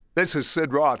This is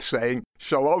Sid Roth saying,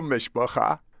 Shalom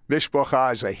Mishpacha.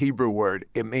 Mishpacha is a Hebrew word.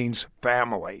 It means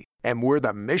family. And we're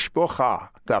the Mishpacha,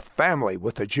 the family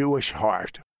with a Jewish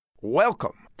heart.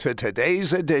 Welcome to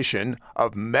today's edition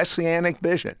of Messianic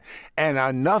Vision and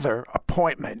another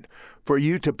appointment for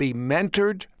you to be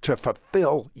mentored to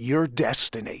fulfill your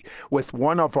destiny with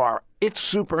one of our It's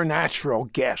Supernatural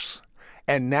guests.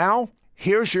 And now,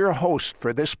 here's your host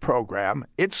for this program,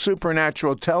 It's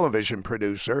Supernatural television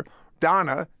producer,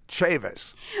 Donna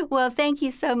Chavis. Well, thank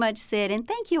you so much, Sid, and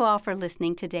thank you all for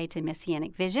listening today to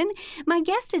Messianic Vision. My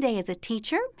guest today is a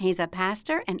teacher, he's a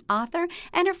pastor, an author,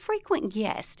 and a frequent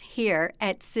guest here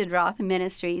at Sid Roth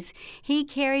Ministries. He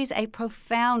carries a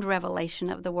profound revelation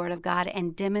of the Word of God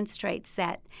and demonstrates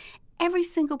that every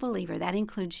single believer, that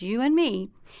includes you and me,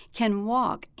 can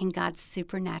walk in God's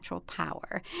supernatural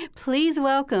power. Please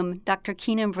welcome Dr.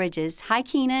 Keenan Bridges. Hi,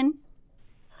 Keenan.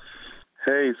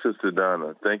 Hey, Sister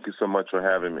Donna. Thank you so much for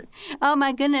having me. Oh,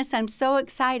 my goodness. I'm so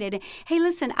excited. Hey,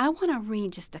 listen, I want to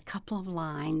read just a couple of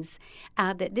lines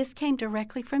that this came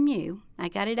directly from you. I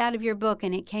got it out of your book,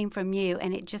 and it came from you,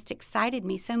 and it just excited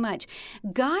me so much.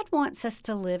 God wants us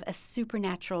to live a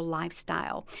supernatural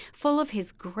lifestyle full of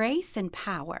His grace and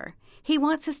power. He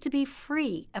wants us to be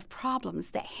free of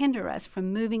problems that hinder us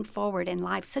from moving forward in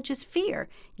life, such as fear,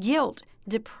 guilt,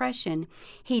 depression.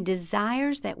 He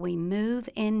desires that we move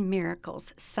in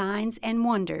miracles, signs, and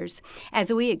wonders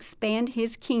as we expand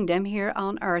His kingdom here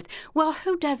on earth. Well,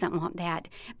 who doesn't want that?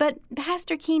 But,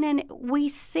 Pastor Keenan, we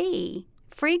see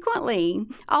frequently,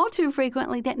 all too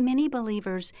frequently, that many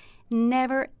believers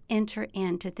never enter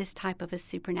into this type of a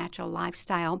supernatural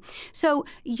lifestyle. So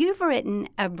you've written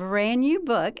a brand new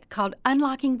book called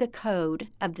Unlocking the Code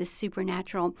of the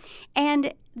Supernatural,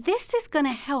 and this is going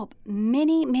to help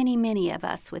many of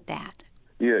us with that.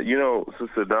 Yeah, you know,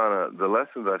 Sister Donna, the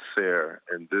lessons I share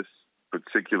in this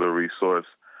particular resource,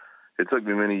 it took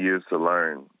me many years to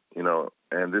learn,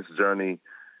 and this journey,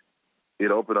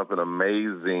 it opened up an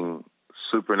amazing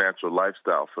supernatural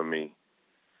lifestyle for me.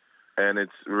 And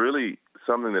it's really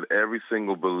something that every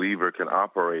single believer can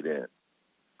operate in.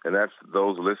 And that's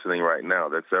those listening right now.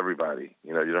 That's everybody.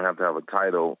 You don't have to have a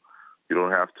title. You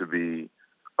don't have to be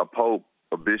a pope,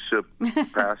 a bishop,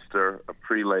 pastor, a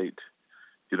prelate.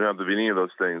 You don't have to be any of those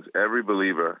things. Every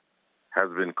believer has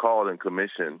been called and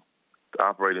commissioned to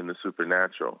operate in the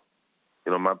supernatural.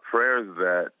 My prayer is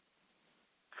that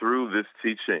through this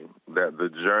teaching, that the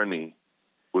journey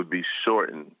would be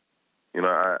shortened.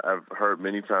 I've heard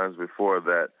many times before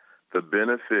that the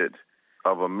benefit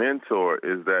of a mentor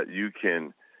is that you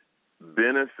can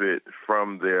benefit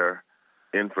from their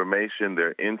information,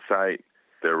 their insight,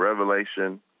 their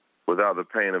revelation without the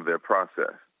pain of their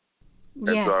process.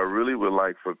 Yes. And so I really would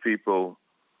like for people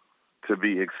to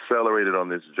be accelerated on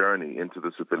this journey into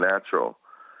the supernatural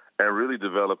and really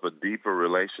develop a deeper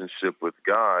relationship with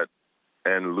God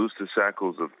and loose the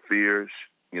shackles of fear,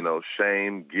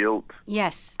 shame, guilt,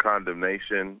 yes,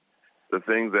 condemnation, the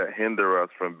things that hinder us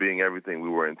from being everything we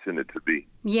were intended to be.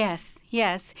 Yes.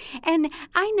 And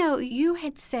I know you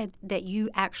had said that you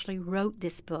actually wrote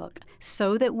this book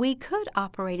so that we could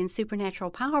operate in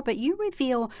supernatural power, but you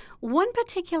reveal one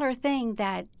particular thing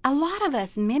that a lot of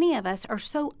us, many of us, are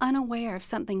so unaware of,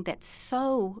 something that's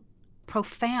so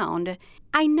profound.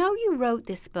 I know you wrote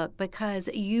this book because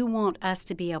you want us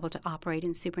to be able to operate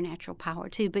in supernatural power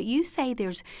too, but you say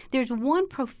there's one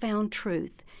profound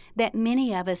truth that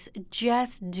many of us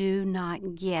just do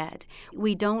not get.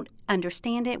 We don't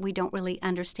understand it. We don't really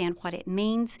understand what it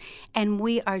means, and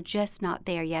we are just not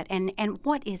there yet. And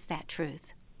what is that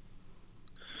truth?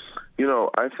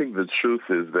 I think the truth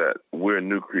is that we're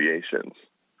new creations,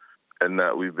 and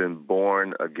that we've been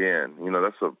born again.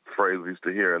 That's a phrase we used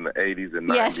to hear in the 80s and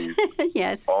 90s.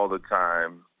 Yes. All the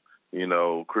time.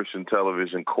 Christian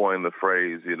television coined the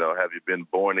phrase, have you been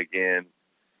born again?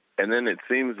 And then it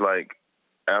seems like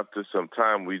after some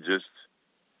time we just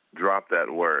drop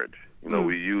that word.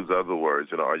 We use other words.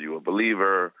 Are you a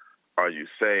believer? Are you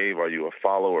saved? Are you a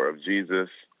follower of Jesus?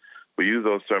 We use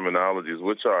those terminologies,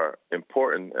 which are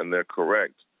important and they're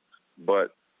correct.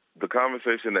 But the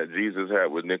conversation that Jesus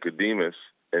had with Nicodemus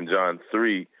in John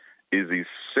 3 is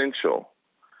essential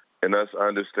in us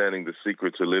understanding the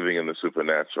secret to living in the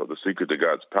supernatural, the secret to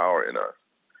God's power in us.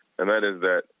 And that is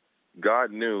that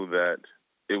God knew that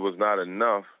it was not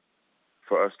enough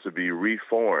for us to be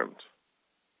reformed.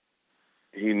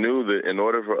 He knew that in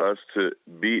order for us to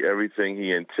be everything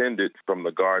He intended from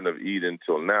the Garden of Eden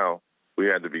till now, we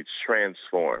had to be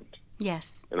transformed.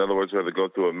 Yes. In other words, we had to go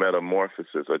through a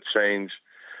metamorphosis, a change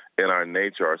in our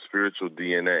nature, our spiritual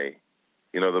DNA.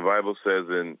 The Bible says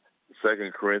in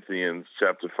 2 Corinthians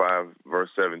chapter 5, verse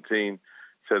 17,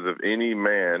 says, if any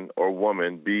man or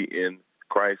woman be in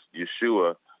Christ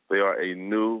Yeshua, they are a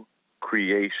new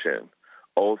creation.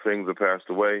 Old things are passed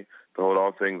away. Behold,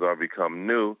 all things are become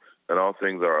new, and all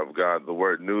things are of God. The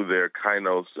word new there,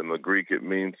 kainos, in the Greek, it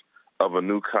means of a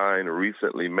new kind,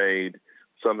 recently made,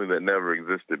 something that never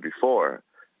existed before.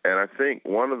 And I think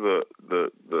one of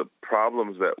the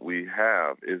problems that we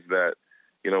have is that,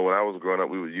 when I was growing up,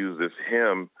 we would use this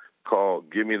hymn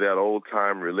called Give Me That Old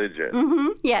Time Religion. Mm-hmm.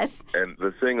 Yes. And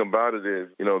the thing about it is,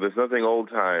 there's nothing old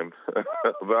time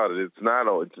about it. It's not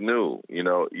old, it's new.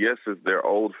 Yes, it's their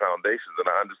old foundations, and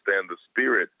I understand the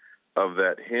spirit of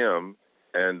that hymn,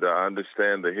 and I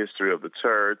understand the history of the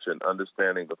church and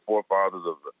understanding the forefathers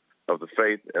of the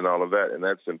faith and all of that, and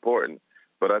that's important.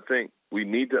 But I think we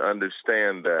need to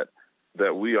understand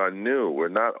that we are new. We're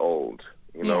not old.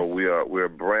 Yes. We're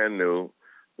brand new.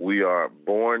 We are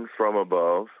born from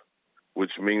above,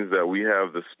 which means that we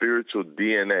have the spiritual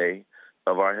DNA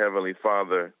of our Heavenly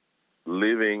Father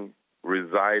living,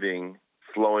 residing,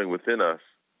 flowing within us.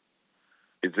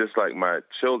 It's just like my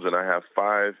children. I have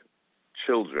 5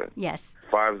 children. Yes.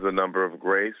 5 is the number of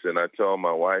grace, and I tell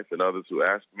my wife and others who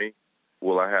ask me,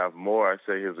 will I have more? I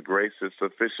say His grace is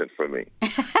sufficient for me.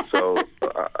 So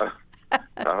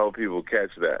I hope people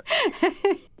catch that.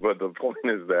 But the point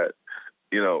is that,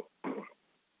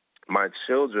 my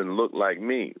children look like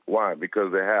me. Why?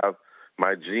 Because they have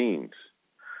my genes.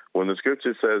 When the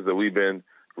scripture says that we've been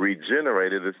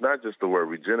regenerated, it's not just the word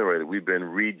regenerated. We've been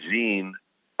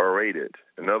regenerated.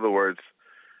 In other words,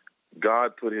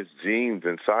 God put His genes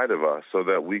inside of us so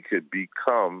that we could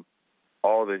become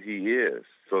all that He is,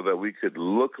 so that we could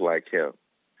look like Him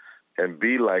and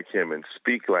be like Him and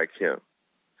speak like Him.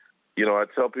 I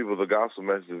tell people the gospel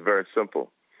message is very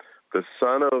simple. The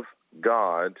Son of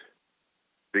God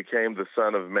became the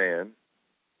Son of Man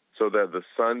so that the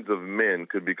sons of men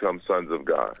could become sons of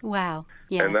God. Wow.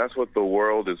 Yeah. And that's what the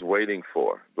world is waiting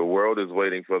for. The world is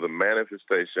waiting for the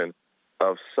manifestation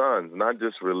of sons, not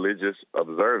just religious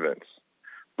observance,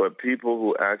 but people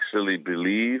who actually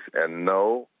believe and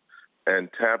know and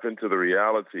tap into the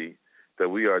reality that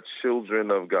we are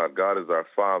children of God. God is our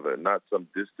Father, not some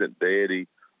distant deity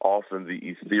off in the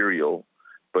ethereal,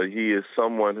 but He is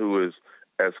someone who is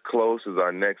as close as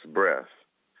our next breath,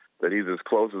 that He's as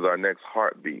close as our next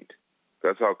heartbeat.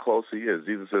 That's how close He is.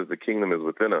 Jesus says the kingdom is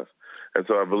within us. And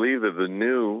so I believe that the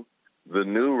new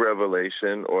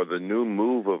revelation or the new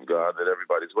move of God that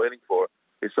everybody's waiting for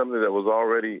is something that was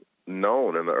already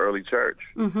known in the early church.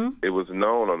 Mm-hmm. It was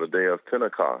known on the day of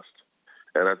Pentecost.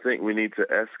 And I think we need to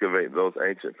excavate those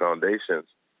ancient foundations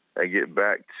and get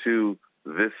back to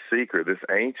this secret, this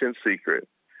ancient secret,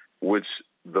 which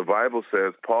the Bible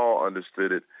says, Paul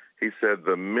understood it. He said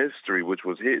the mystery which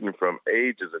was hidden from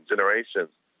ages and generations,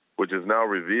 which is now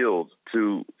revealed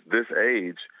to this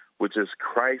age, which is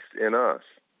Christ in us,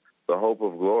 the hope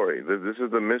of glory. This is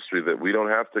the mystery that we don't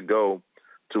have to go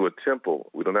to a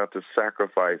temple. We don't have to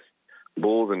sacrifice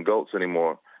bulls and goats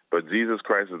anymore. But Jesus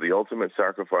Christ is the ultimate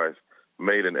sacrifice,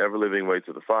 made an ever-living way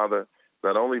to the Father,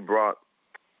 not only brought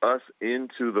us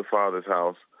into the Father's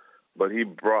house, but He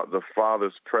brought the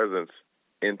Father's presence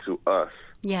into us.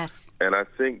 Yes. And I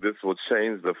think this will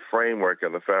change the framework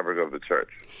and the fabric of the church.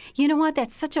 You know what?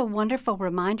 That's such a wonderful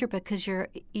reminder, because you're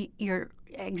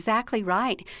exactly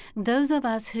right. Those of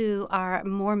us who are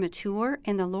more mature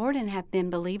in the Lord and have been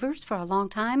believers for a long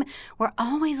time, we're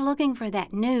always looking for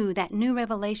that new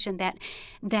revelation,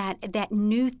 that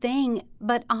new thing.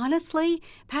 But honestly,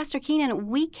 Pastor Keenan,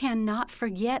 we cannot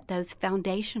forget those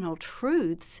foundational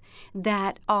truths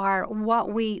that are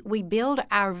what we build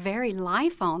our very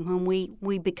life on when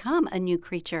we become a new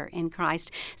creature in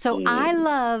Christ. So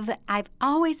I've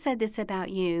always said this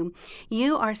about you.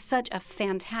 You are such a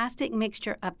fantastic mixture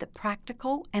of the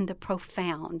practical and the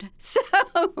profound. So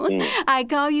I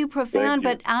call you profound,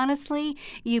 but honestly,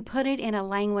 you put it in a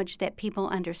language that people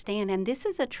understand. And this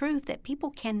is a truth that people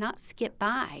cannot skip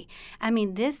by. I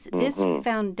mean, this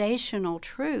foundational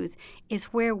truth is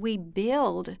where we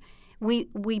build.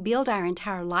 We build our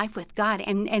entire life with God.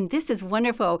 And this is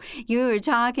wonderful. You were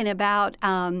talking about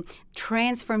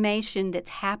transformation that's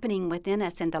happening within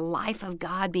us and the life of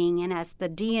God being in us, the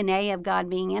DNA of God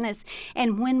being in us.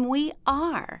 And when we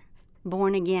are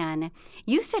born again,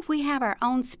 you said we have our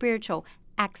own spiritual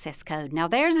access code. Now,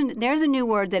 there's a new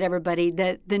word that everybody,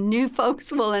 the new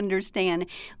folks will understand.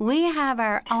 We have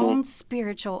our own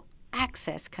spiritual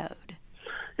access code.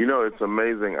 It's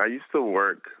amazing. I used to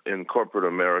work in corporate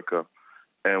America,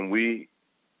 and we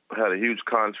had a huge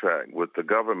contract with the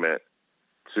government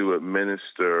to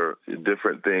administer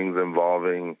different things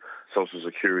involving Social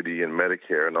Security and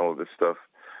Medicare and all of this stuff.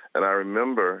 And I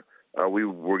remember we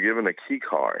were given a key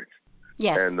card.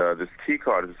 Yes. And this key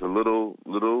card is a little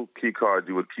key card.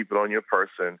 You would keep it on your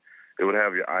person. It would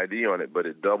have your ID on it, but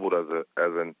it doubled as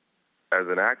an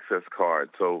access card.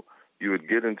 So you would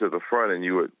get into the front and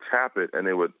you would tap it, and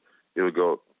it would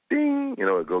go ding. It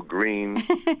would go green,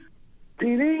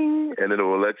 ding ding, and then it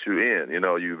will let you in.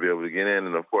 You'd be able to get in,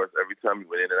 and of course, every time you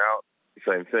went in and out, the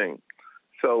same thing.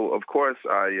 So of course,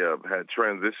 I had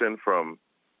transitioned from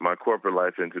my corporate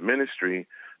life into ministry,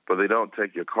 but they don't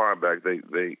take your card back.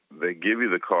 They give you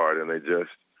the card and they just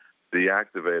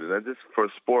deactivate it. And just for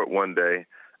sport, one day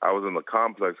I was in the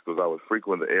complex because I would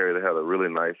frequent the area. They had a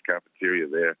really nice cafeteria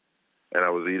there, and I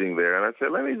was eating there. And I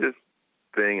said, let me just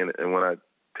thing. And when I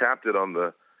tapped it on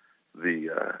the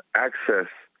access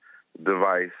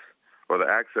device or the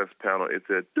access panel, it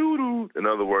said doo-doo. In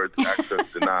other words,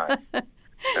 access denied.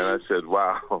 And I said,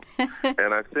 wow.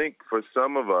 And I think for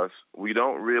some of us, we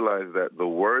don't realize that the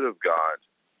Word of God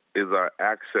is our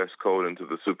access code into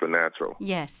the supernatural.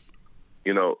 Yes.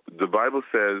 The Bible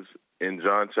says in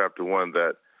John chapter 1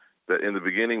 that in the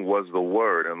beginning was the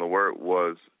Word, and the Word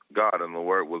was God, and the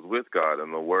Word was with God,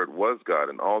 and the Word was God,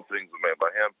 and all things were made by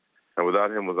Him, and without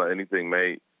Him was not anything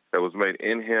made that was made.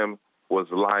 In Him was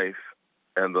life,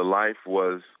 and the life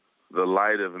was the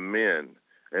light of men.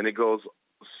 And it goes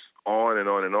on and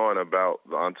on and on about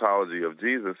the ontology of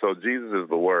Jesus. So Jesus is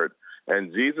the Word,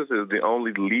 and Jesus is the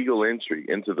only legal entry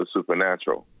into the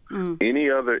supernatural. Any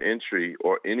other entry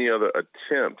or any other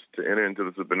attempt to enter into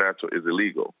the supernatural is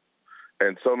illegal.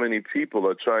 And so many people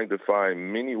are trying to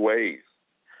find many ways.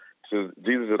 So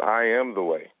Jesus said, I am the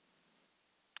way,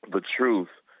 the truth,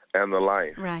 and the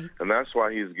life. Right. And that's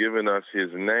why He's given us His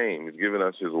name. He's given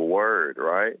us His Word,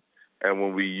 right? And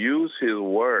when we use His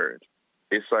Word,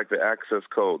 it's like the access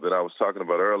code that I was talking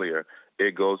about earlier.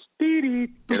 It goes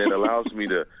dee-dee, and it allows me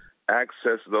to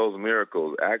access those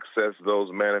miracles, access those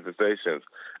manifestations,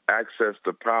 access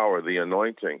the power, the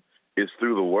anointing. It's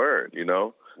through the Word,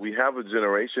 We have a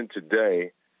generation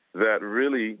today that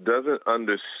really doesn't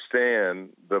understand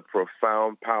the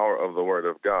profound power of the Word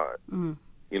of God.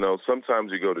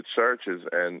 Sometimes you go to churches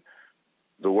and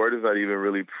the Word is not even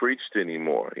really preached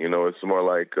anymore. It's more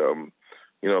like,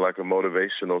 like a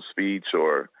motivational speech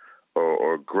or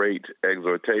great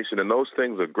exhortation. And those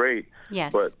things are great.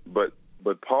 Yes.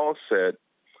 But Paul said,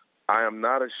 I am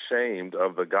not ashamed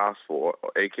of the gospel,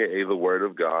 a.k.a. the Word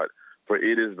of God, for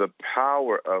it is the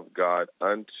power of God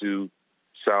unto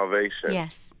salvation.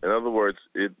 Yes. In other words,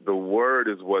 the Word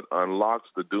is what unlocks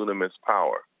the dunamis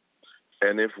power.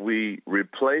 And if we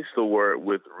replace the Word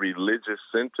with religious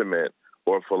sentiment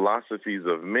or philosophies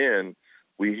of men,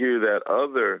 we hear that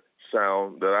other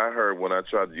sound that I heard when I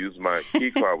tried to use my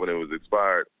key card when it was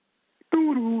expired,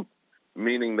 doo-doo,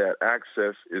 meaning that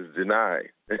access is denied.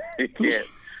 You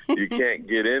can't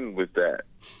get in with that.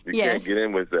 You can't get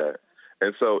in with that.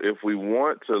 And so if we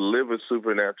want to live a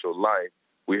supernatural life,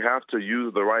 we have to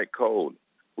use the right code.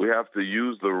 We have to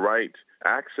use the right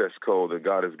access code that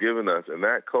God has given us, and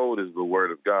that code is the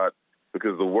Word of God,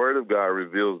 because the Word of God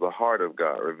reveals the heart of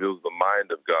God, reveals the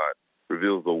mind of God,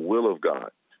 reveals the will of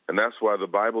God. And that's why the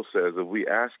Bible says if we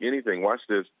ask anything, watch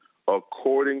this,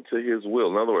 according to His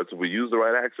will. In other words, if we use the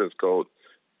right access code,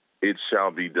 it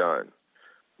shall be done.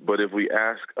 But if we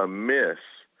ask amiss,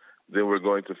 then we're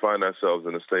going to find ourselves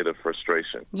in a state of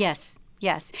frustration. Yes.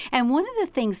 Yes. And one of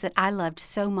the things that I loved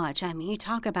so much, you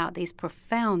talk about these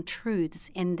profound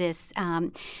truths in this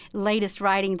latest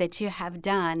writing that you have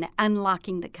done,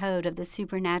 Unlocking the Code of the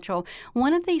Supernatural.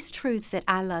 One of these truths that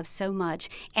I love so much,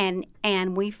 and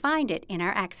we find it in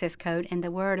our access code in the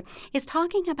Word, is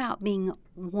talking about being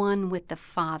one with the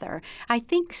Father. I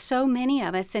think so many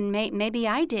of us, and maybe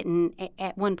I didn't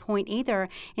at one point either,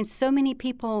 and so many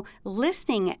people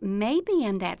listening may be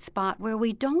in that spot where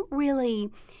we don't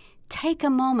really take a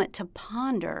moment to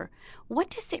ponder, what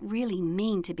does it really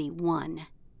mean to be one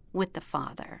with the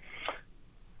Father?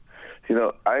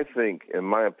 I think, in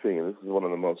my opinion, this is one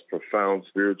of the most profound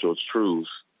spiritual truths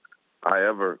I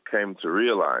ever came to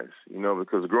realize,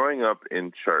 because growing up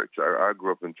in church, I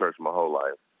grew up in church my whole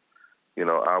life.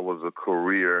 I was a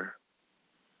career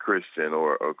Christian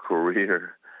or a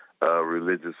career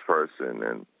religious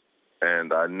person,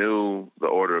 and I knew the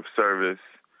order of service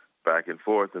back and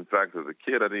forth. In fact, as a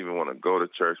kid, I didn't even want to go to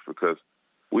church because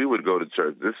we would go to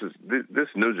church. This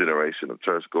new generation of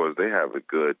churchgoers, they have it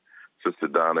good, Sister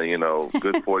Donna,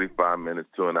 good 45 minutes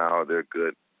to an hour, they're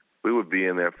good. We would be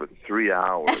in there for 3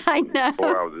 hours. I know.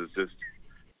 4 hours. It's just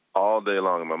all day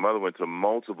long. And my mother went to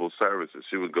multiple services.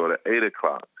 She would go to 8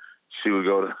 o'clock. She would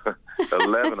go to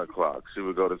 11 o'clock. She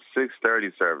would go to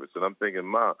 6:30 service. And I'm thinking,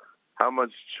 Mom, how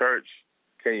much church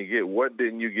can you get? What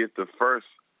didn't you get the first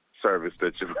service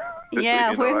that you.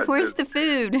 Yeah, where's the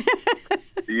food?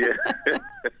 Yeah.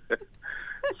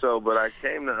 So, but I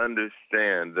came to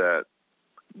understand that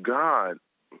God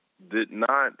did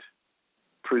not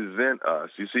present us.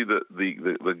 You see,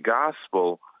 the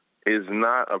gospel is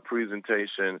not a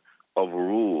presentation of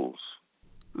rules.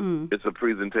 It's a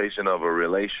presentation of a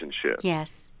relationship.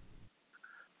 Yes.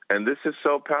 And this is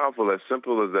so powerful, as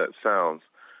simple as that sounds.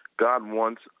 God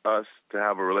wants us to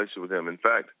have a relationship with him. In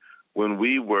fact, when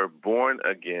we were born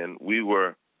again, we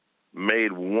were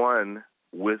made one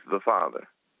with the Father,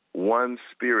 one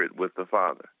spirit with the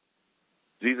Father.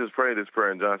 Jesus prayed this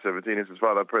prayer in John 17. He says,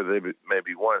 Father, I pray that they may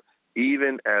be one,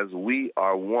 even as we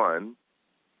are one,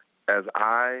 as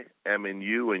I am in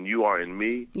you and you are in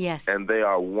me, yes, and they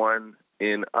are one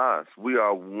in us. We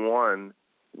are one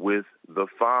with the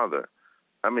Father.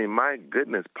 I mean, my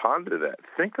goodness, ponder that.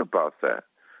 Think about that.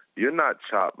 You're not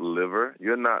chopped liver.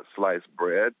 You're not sliced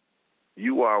bread.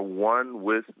 You are one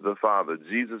with the Father.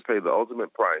 Jesus paid the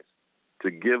ultimate price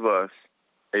to give us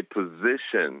a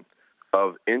position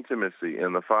of intimacy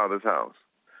in the Father's house,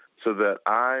 so that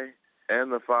I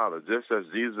and the Father, just as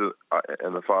Jesus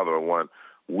and the Father are one,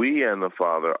 we and the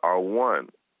Father are one.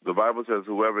 The Bible says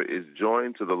whoever is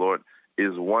joined to the Lord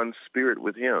is one spirit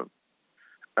with him.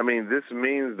 I mean, this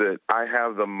means that I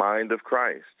have the mind of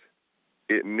Christ.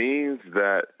 It means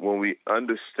that when we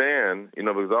understand,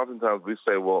 because oftentimes we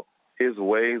say, well, his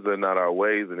ways are not our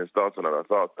ways and his thoughts are not our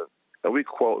thoughts. And we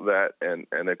quote that, and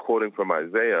they're quoting from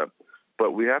Isaiah.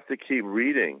 But we have to keep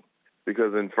reading,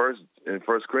 because in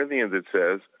First Corinthians it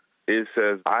says,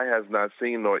 eye has not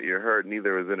seen nor ear heard,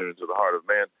 neither has entered into the heart of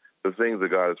man the things that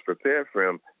God has prepared for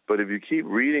him. But if you keep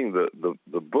reading the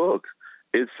book,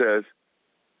 it says,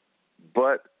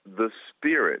 but the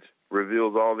Spirit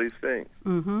reveals all these things.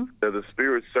 Mm-hmm. That the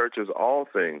Spirit searches all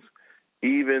things,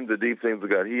 even the deep things of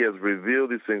God. He has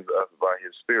revealed these things to us by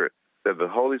his Spirit, that the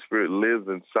Holy Spirit lives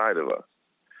inside of us.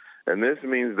 And this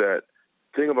means that,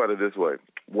 think about it this way.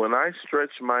 When I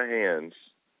stretch my hands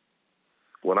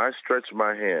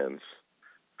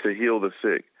to heal the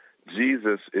sick,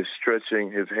 Jesus is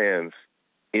stretching his hands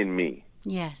in me,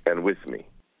 yes, and with me.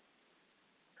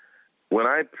 When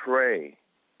I pray,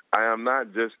 I am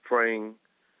not just praying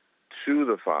to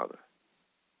the Father,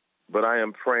 but I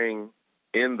am praying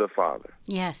in the Father.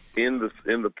 Yes. In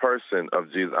the person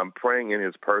of Jesus. I'm praying in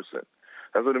his person.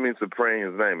 That's what it means to pray in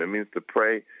his name. It means to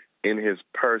pray in his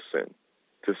person,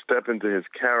 to step into his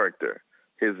character,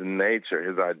 his nature,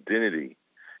 his identity.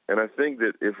 And I think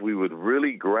that if we would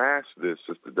really grasp this,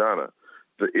 Sister Donna,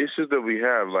 the issues that we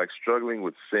have, like struggling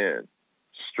with sin,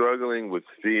 struggling with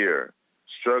fear,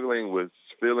 struggling with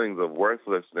feelings of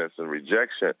worthlessness and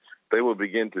rejection, they will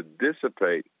begin to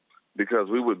dissipate, because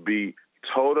we would be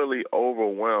totally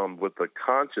overwhelmed with the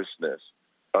consciousness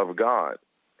of God,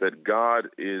 that God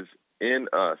is in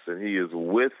us and he is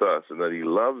with us and that he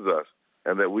loves us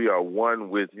and that we are one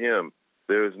with him.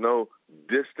 There is no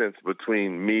distance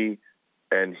between me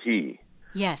and he.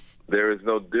 Yes. There is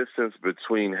no distance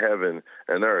between heaven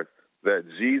and earth. That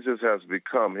Jesus has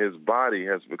become, his body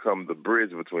has become the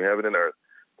bridge between heaven and earth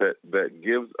that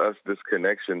gives us this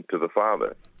connection to the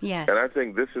Father. Yes. And I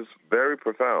think this is very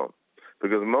profound,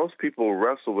 because most people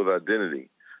wrestle with identity.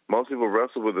 Most people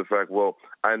wrestle with the fact, well,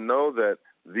 I know that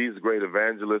these great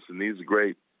evangelists and these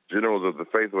great generals of the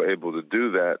faith were able to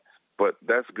do that, but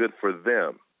that's good for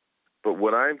them. But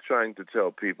what I'm trying to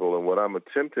tell people, and what I'm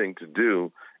attempting to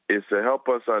do, is to help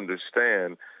us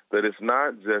understand that it's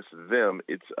not just them,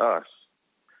 it's us.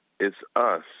 It's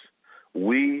us.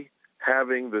 We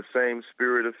having the same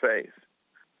spirit of faith.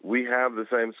 We have the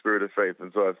same spirit of faith.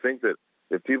 And so I think that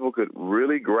if people could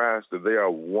really grasp that they are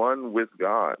one with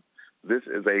God, this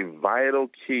is a vital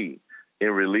key in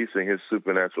releasing his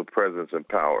supernatural presence and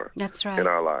power. That's right. In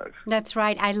our lives. That's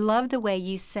right. I love the way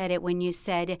you said it when you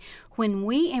said, when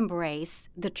we embrace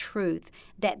the truth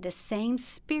that the same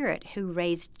Spirit who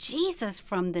raised Jesus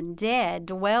from the dead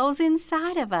dwells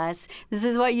inside of us. This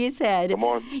is what you said. Come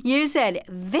on. You said,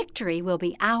 victory will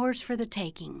be ours for the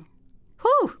taking.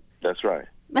 Whew. That's right.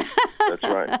 That's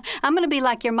right. I'm going to be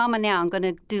like your mama now. I'm going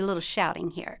to do a little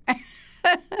shouting here.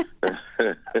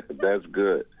 That's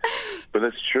good. But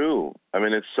it's true. I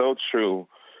mean, it's so true.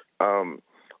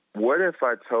 What if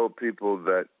I told people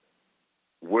that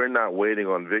we're not waiting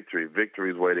on victory?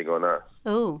 Victory is waiting on us.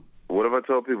 Oh. What if I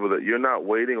told people that you're not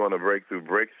waiting on a breakthrough?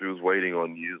 Breakthrough is waiting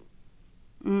on you.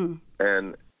 Mm.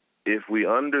 And if we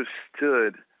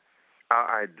understood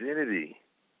our identity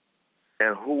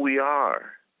and who we are,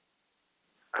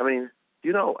 I mean,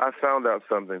 I found out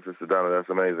something, Sister Donna, that's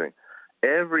amazing.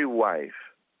 Every wife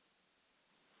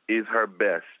is her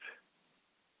best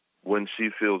when she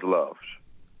feels loved.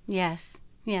 Yes.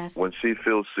 Yes. when she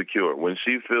feels secure, when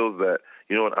she feels that,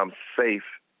 you know what, I'm safe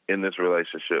in this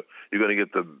relationship, you're going to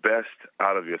get the best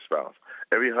out of your spouse.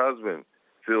 Every husband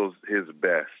feels his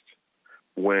best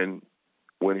when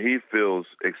he feels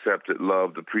accepted,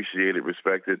 loved, appreciated,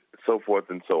 respected, so forth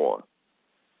and so on.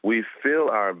 We feel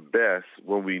our best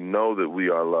when we know that we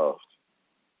are loved.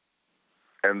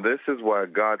 And this is why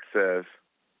God says,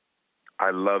 I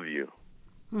love you.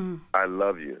 I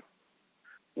love you.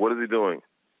 What is he doing?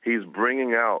 He's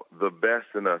bringing out the best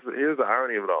in us. Here's the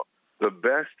irony of it all. The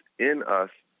best in us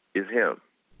is him.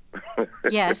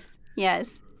 Yes,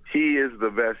 yes. He is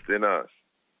the best in us.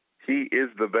 He is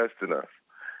the best in us.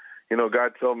 You know,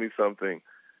 God told me something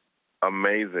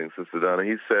amazing, Sister Donna.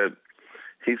 He said,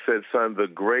 son, the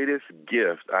greatest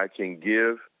gift I can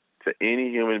give to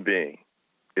any human being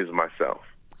is myself.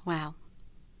 Wow.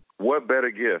 What better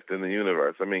gift in the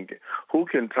universe? I mean, who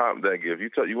can top that gift?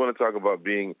 You want to talk about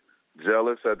being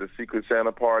jealous at the Secret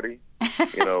Santa party?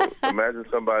 You know, imagine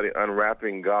somebody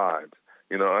unwrapping God,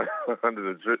 you know,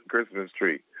 under the Christmas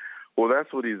tree. Well,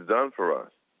 that's what he's done for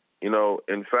us. You know,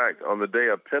 in fact, on the day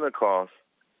of Pentecost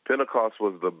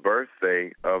was the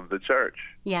birthday of the church.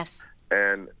 Yes.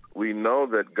 And we know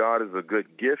that God is a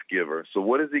good gift giver. So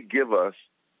what does he give us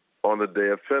on the day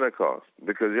of Pentecost?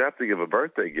 Because you have to give a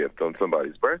birthday gift on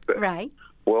somebody's birthday. Right.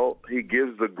 Well, he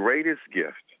gives the greatest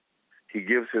gift. He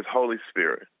gives his Holy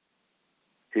Spirit.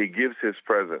 He gives his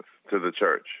presence to the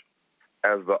church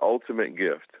as the ultimate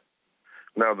gift.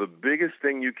 Now, the biggest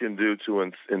thing you can do to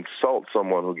insult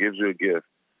someone who gives you a gift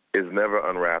is never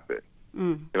unwrap it.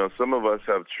 You know, some of us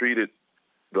have treated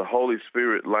the Holy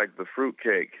Spirit like the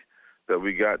fruitcake that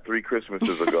we got 3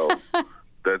 Christmases ago.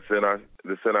 That's in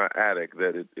our attic.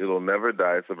 That it'll never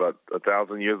die. It's about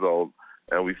 1,000 years old,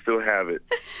 and we still have it.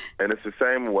 And it's the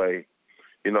same way.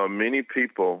 You know, many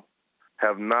people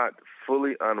have not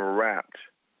fully unwrapped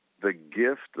the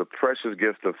gift, the precious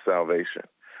gift of salvation,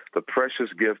 the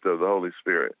precious gift of the Holy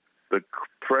Spirit, the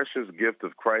precious gift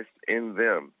of Christ in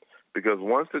them. Because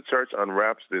once the church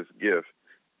unwraps this gift,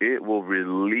 it will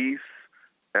release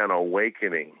an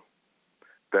awakening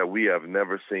that we have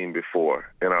never seen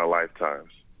before in our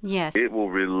lifetimes. Yes. It will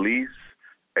release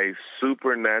a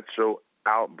supernatural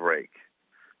outbreak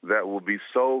that will be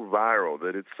so viral,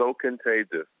 that it's so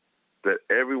contagious, that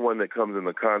everyone that comes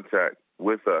into contact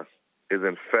with us is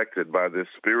infected by this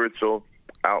spiritual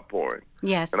outpouring.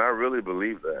 Yes. And I really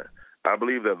believe that. I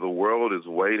believe that the world is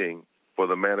waiting for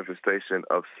the manifestation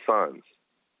of sons.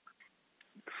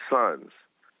 Sons,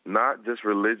 not just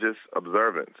religious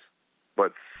observance,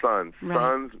 but sons.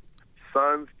 Right.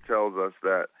 Sons tells us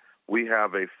that we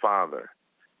have a father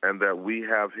and that we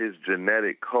have his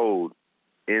genetic code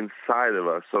inside of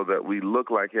us so that we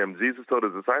look like him. Jesus told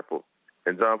his disciples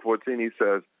in John 14, he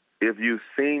says, if you've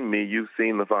seen me, you've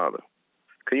seen the Father.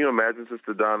 Can you imagine,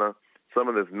 Sister Donna,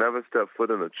 someone that's never stepped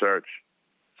foot in a church,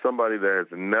 somebody that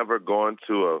has never gone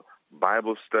to a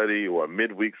Bible study or a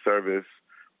midweek service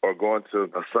or gone to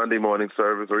a Sunday morning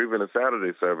service or even a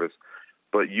Saturday service,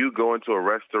 but you go into a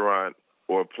restaurant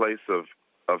or a place of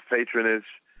patronage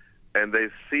and they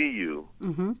see you,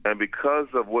 and because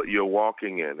of what you're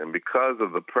walking in and because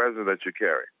of the presence that you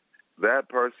carry, that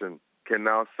person can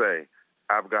now say,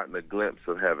 I've gotten a glimpse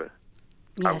of heaven.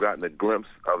 Yes. I've gotten a glimpse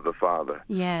of the Father.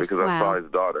 Yes. Because wow. I saw his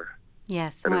daughter.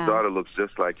 Yes. And wow. his daughter looks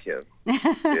just like him.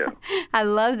 Yeah. I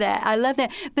love that. I love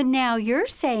that. But now you're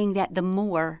saying that the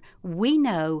more we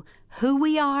know who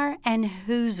we are and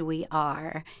whose we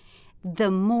are, the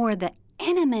more the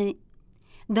enemy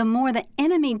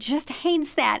just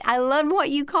hates that. I love what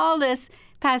you called us,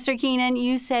 Pastor Keenan.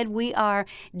 You said we are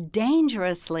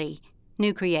dangerously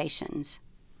new creations.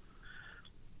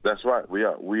 That's right. We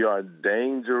are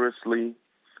dangerously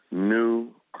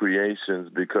new creations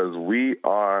because we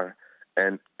are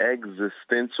an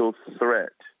existential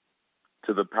threat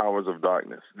to the powers of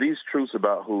darkness. These truths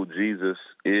about who Jesus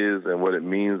is and what it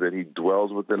means that he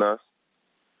dwells within us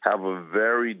have a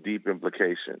very deep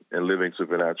implication in living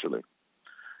supernaturally.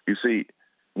 You see,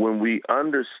 when we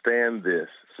understand this,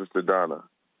 Sister Donna,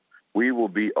 we will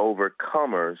be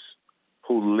overcomers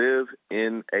who live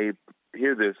in a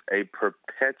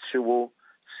perpetual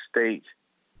state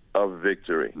of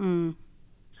victory.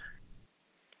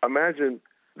 Imagine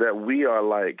that we are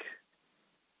like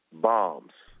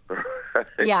bombs. Right?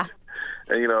 Yeah.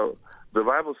 And, you know, the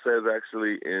Bible says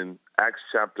actually in Acts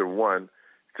chapter 1, it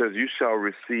says, you shall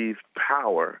receive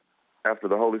power after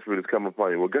the Holy Spirit has come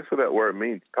upon you. Well, guess what that word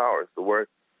means, power? It's the word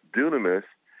dunamis.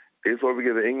 It's where we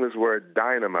get the English word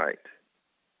dynamite.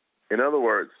 In other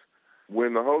words,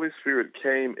 when the Holy Spirit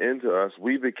came into us,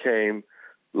 we became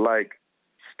like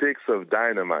sticks of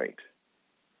dynamite.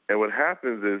 And what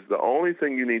happens is the only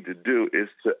thing you need to do is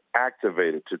to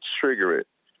activate it, to trigger it,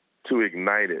 to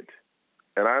ignite it.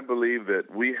 And I believe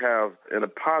that we have, in a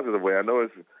positive way, I know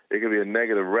it can be a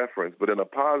negative reference, but in a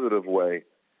positive way,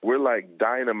 we're like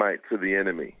dynamite to the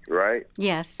enemy, right?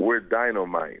 Yes. We're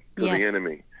dynamite to the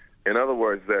enemy. In other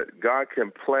words, that God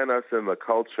can plant us in the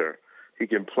culture. He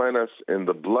can plant us in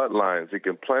the bloodlines. He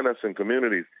can plant us in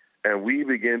communities. And we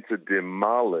begin to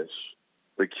demolish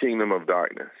the kingdom of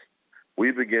darkness.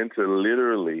 We begin to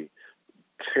literally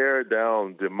tear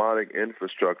down demonic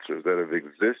infrastructures that have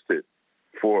existed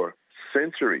for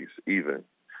centuries even.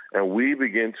 And we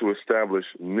begin to establish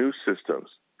new systems.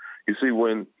 You see,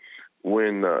 when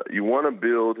you want to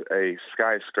build a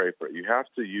skyscraper, you have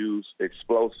to use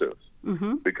explosives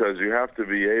because you have to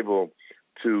be able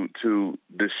to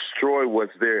destroy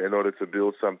what's there in order to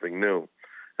build something new.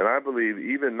 And I believe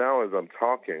even now as I'm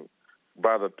talking,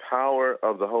 by the power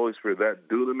of the Holy Spirit, that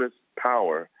dunamis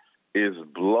power is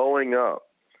blowing up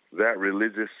that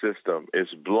religious system.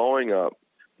 It's blowing up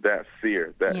that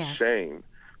fear, that shame,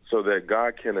 so that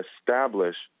God can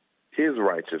establish his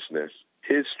righteousness,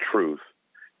 his truth,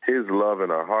 his love in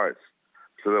our hearts,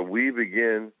 so that we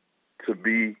begin to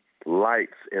be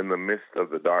lights in the midst of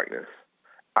the darkness.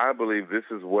 I believe this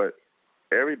is what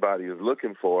everybody is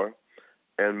looking for,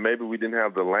 and maybe we didn't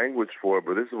have the language for it,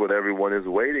 but this is what everyone is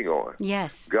waiting on.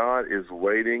 Yes. God is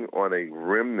waiting on a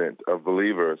remnant of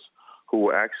believers who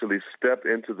will actually step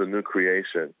into the new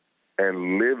creation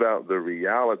and live out the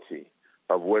reality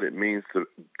of what it means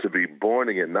to be born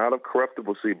again, not of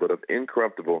corruptible seed, but of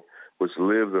incorruptible, which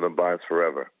lives and abides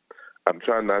forever. I'm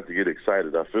trying not to get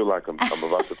excited. I feel like I'm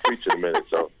about to preach in a minute,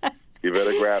 so you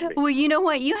better grab me. Well, you know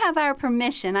what? You have our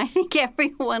permission. I think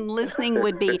everyone listening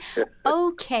would be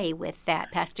okay with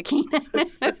that, Pastor Keenan.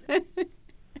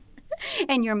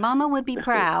 And your mama would be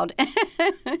proud.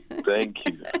 Thank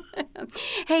you.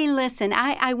 Hey, listen,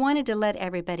 I wanted to let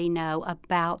everybody know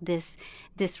about this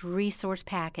resource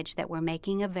package that we're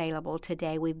making available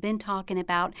today. We've been talking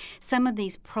about some of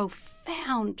these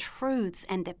profound truths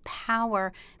and the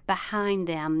power behind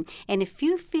them. And if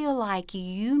you feel like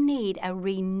you need a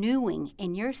renewing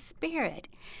in your spirit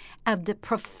of the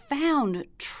profound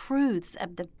truths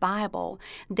of the Bible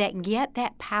that get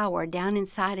that power down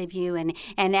inside of you, and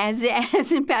as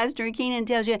Pastor Keenan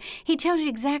tells you, he tells you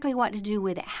exactly what to do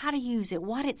with it, how to use it,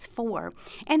 what it's for.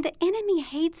 And the enemy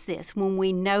hates this when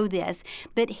we know this,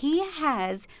 but he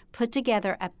has put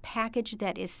together a package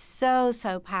that is so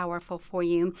powerful for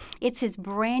you. It's his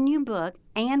brand new book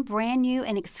and brand new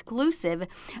and exclusive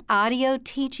audio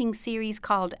teaching series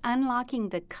called Unlocking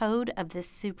the Code of the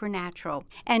Supernatural.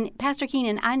 And Pastor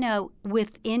Keenan, I know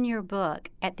within your book,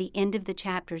 at the end of the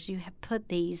chapters, you have put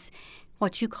these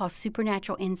what you call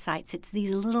supernatural insights. It's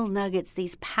these little nuggets,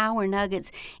 these power nuggets,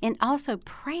 and also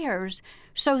prayers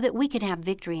so that we could have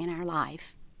victory in our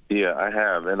life. Yeah, I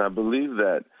have. And I believe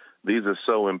that these are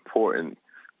so important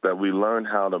that we learn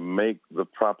how to make the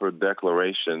proper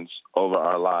declarations over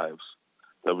our lives,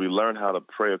 that we learn how to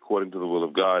pray according to the will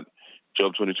of God.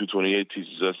 Job 22:28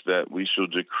 teaches us that we shall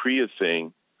decree a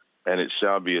thing and it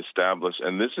shall be established.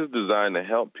 And this is designed to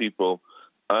help people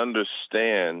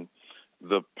understand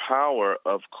the power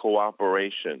of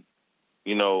cooperation.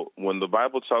 You know, when the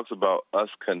Bible talks about us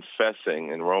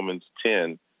confessing in Romans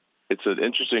 10, it's an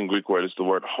interesting Greek word. It's the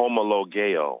word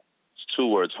homologeo. It's two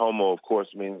words. Homo, of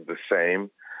course, means the same,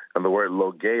 and the word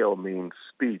logeo means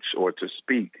speech or to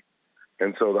speak.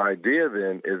 And so the idea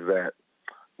then is that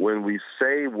when we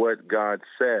say what God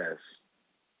says,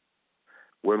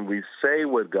 we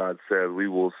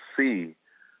will see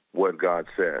what God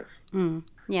says.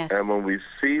 Yes. And when we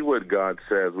see what God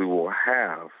says, we will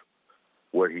have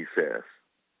what he says.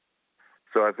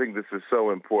 So I think this is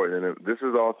so important, and this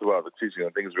is all throughout the teaching. I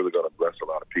think it's really going to bless a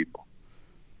lot of people.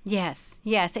 Yes.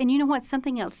 And you know what?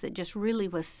 Something else that just really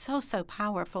was so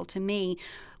powerful to me,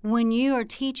 when you are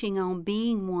teaching on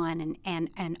being one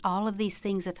and all of these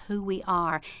things of who we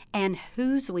are and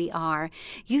whose we are,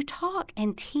 you talk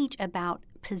and teach about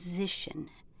position,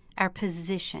 our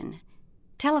position.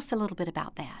 Tell us a little bit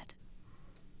about that.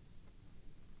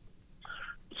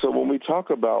 So when we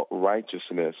talk about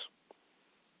righteousness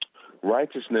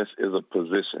is a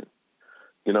position.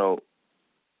 You know,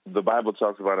 the Bible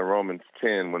talks about in Romans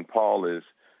 10 when Paul is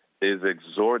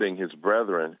exhorting his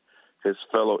brethren, his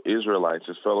fellow Israelites,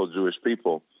 his fellow Jewish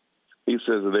people. He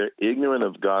says that they're ignorant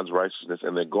of God's righteousness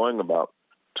and they're going about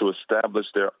to establish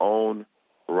their own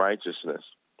righteousness.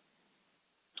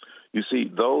 You see,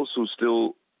 those who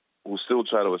still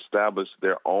try to establish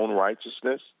their own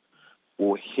righteousness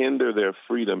will hinder their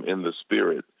freedom in the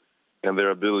spirit and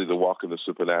their ability to walk in the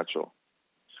supernatural.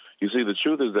 You see, the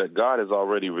truth is that God has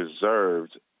already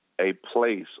reserved a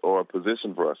place or a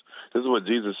position for us. This is what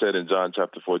Jesus said in John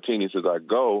chapter 14. He says, I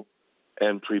go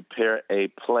and prepare a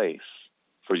place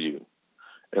for you.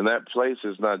 And that place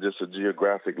is not just a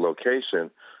geographic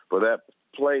location, but that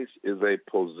place is a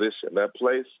position. That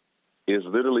place is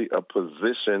literally a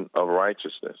position of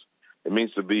righteousness. It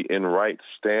means to be in right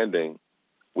standing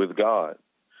with God.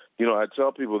 You know, I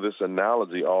tell people this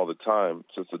analogy all the time,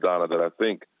 Sister Donna, that I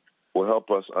think will help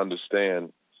us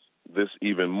understand this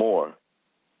even more.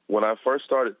 When I first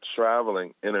started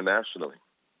traveling internationally,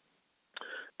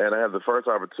 and I had the first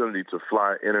opportunity to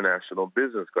fly international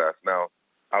business class. Now,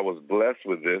 I was blessed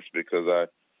with this because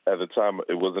at the time,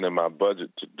 it wasn't in my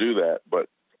budget to do that, but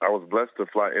I was blessed to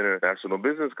fly international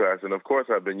business class. And of course,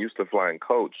 I've been used to flying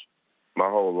coach my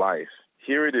whole life.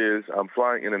 Here it is, I'm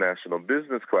flying international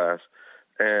business class,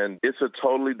 and it's a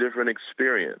totally different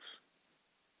experience.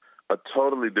 A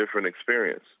totally different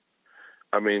experience.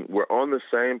 I mean, we're on the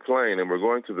same plane and we're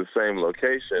going to the same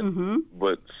location,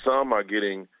 but some are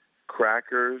getting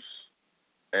crackers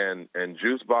and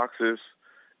juice boxes,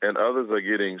 and others are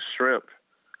getting shrimp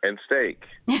and steak,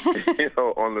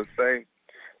 on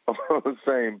the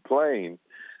same plane.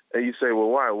 And you say, well,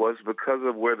 why? Well, it's because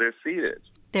of where they're seated.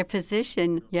 Their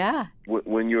position, yeah.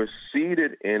 When you're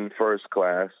seated in first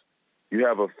class, you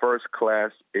have a first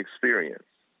class experience.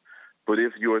 But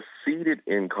if you're seated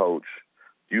in coach,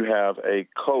 you have a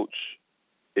coach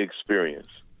experience.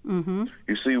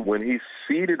 You see, when he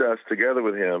seated us together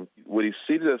with him, what he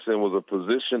seated us in was a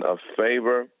position of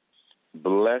favor,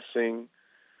 blessing,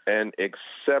 and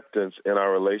acceptance in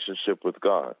our relationship with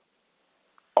God.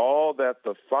 All that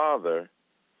the Father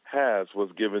has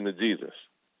was given to Jesus,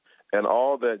 and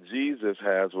all that Jesus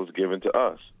has was given to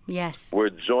us. Yes. We're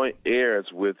joint heirs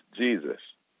with Jesus.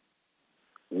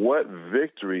 What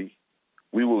victory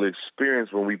we will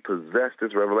experience when we possess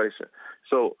this revelation.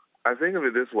 So I think of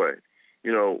it this way.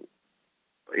 You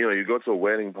go to a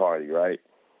wedding party, right?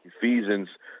 Ephesians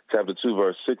chapter 2,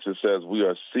 verse 6, it says, we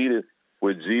are seated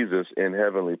with Jesus in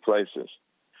heavenly places.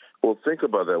 Well, think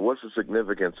about that. What's the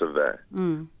significance of that?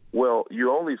 Well,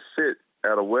 you only sit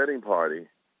at a wedding party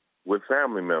with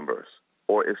family members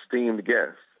or esteemed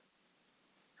guests.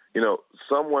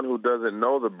 Someone who doesn't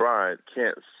know the bride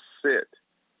can't sit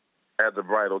at the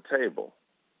bridal table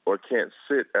or can't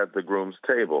sit at the groom's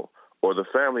table or the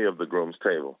family of the groom's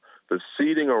table. The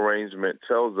seating arrangement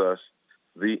tells us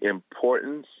the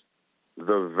importance,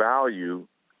 the value,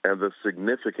 and the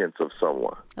significance of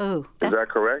someone. Oh, is that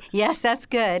correct? Yes, that's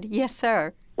good. Yes,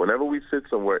 sir. Whenever we sit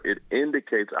somewhere, it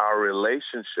indicates our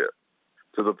relationship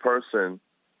to the person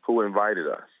who invited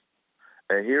us.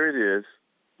 And here it is.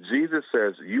 Jesus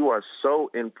says, you are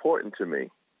so important to me.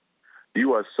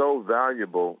 You are so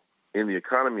valuable in the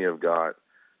economy of God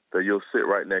that you'll sit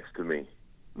right next to me.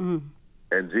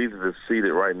 And Jesus is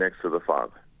seated right next to the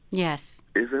Father. Yes.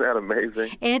 Isn't that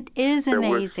amazing? It is amazing. That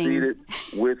we're seated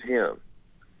with him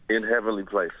in heavenly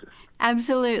places.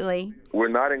 Absolutely. We're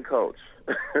not in coach.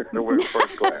 We're in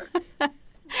first class.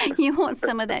 You want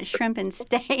some of that shrimp and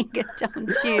steak,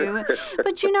 don't you?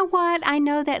 But you know what? I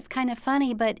know that's kind of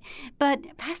funny, but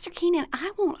Pastor Keenan,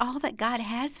 I want all that God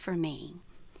has for me.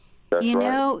 That's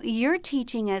right. You're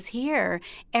teaching us here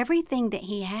everything that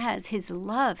he has, his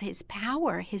love, his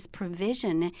power, his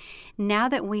provision. Now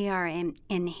that we are in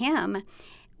him,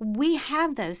 we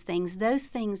have those things. Those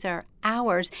things are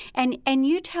ours. And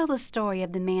you tell the story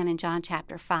of the man in John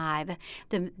chapter 5,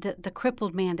 the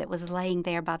crippled man that was laying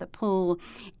there by the pool.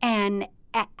 And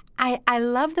I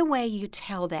love the way you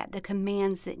tell that, the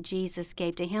commands that Jesus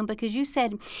gave to him, because you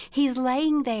said he's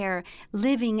laying there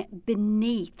living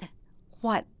beneath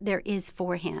what there is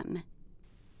for him.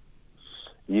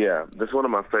 Yeah, that's one of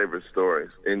my favorite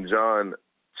stories. In John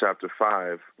chapter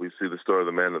 5, we see the story of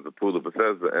the man at the pool of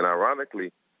Bethesda. And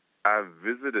ironically, I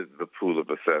visited the pool of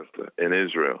Bethesda in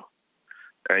Israel.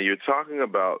 And you're talking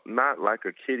about not like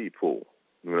a kiddie pool,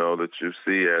 that you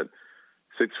see at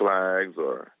Six Flags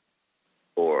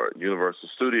or Universal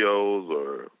Studios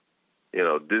or,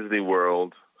 Disney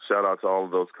World. Shout out to all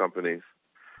of those companies.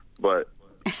 But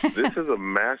this is a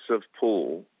massive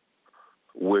pool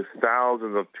with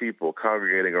thousands of people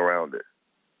congregating around it.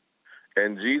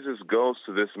 And Jesus goes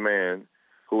to this man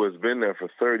who has been there for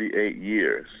 38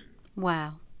 years.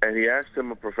 Wow. And he asked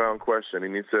him a profound question,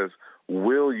 and he says,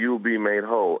 will you be made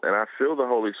whole? And I feel the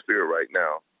Holy Spirit right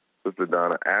now, Sister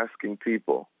Donna, asking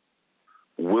people,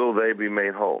 will they be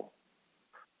made whole?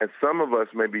 And some of us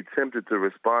may be tempted to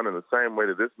respond in the same way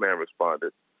that this man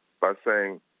responded by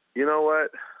saying, you know what?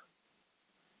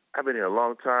 I've been here a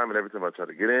long time, and every time I try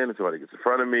to get in, somebody gets in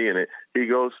front of me, and he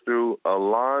goes through a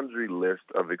laundry list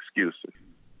of excuses.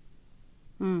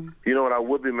 You know what? I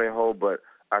would be made whole, but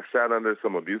I sat under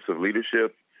some abusive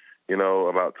leadership,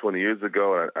 about 20 years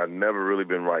ago, and I've never really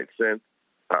been right since.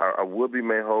 I would be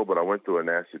made whole, but I went through a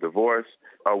nasty divorce.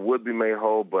 I would be made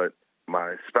whole, but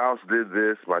my spouse did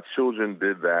this, my children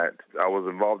did that. I was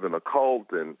involved in a cult,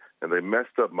 and they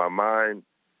messed up my mind.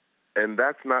 And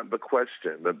that's not the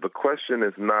question. The question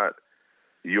is not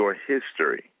your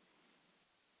history.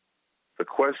 The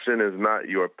question is not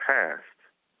your past.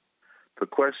 The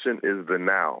question is the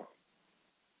now.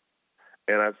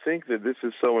 And I think that this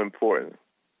is so important.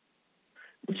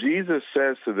 Jesus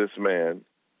says to this man,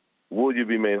 will you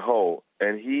be made whole?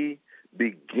 And he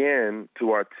began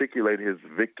to articulate his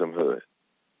victimhood.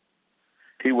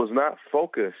 He was not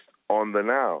focused on the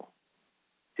now.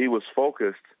 He was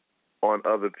focused on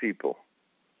other people.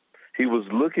 He was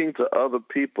looking to other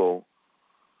people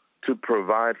to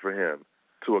provide for him,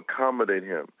 to accommodate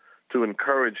him, to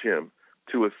encourage him,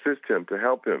 to assist him, to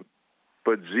help him.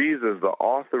 But Jesus, the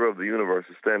author of the universe,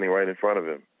 is standing right in front of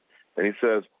him. And he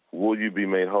says, will you be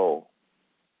made whole?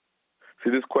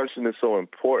 See, this question is so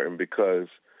important because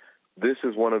this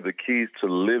is one of the keys to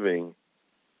living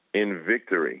in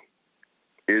victory.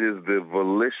 It is the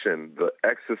volition, the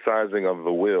exercising of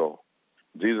the will.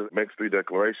 Jesus makes 3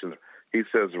 declarations. He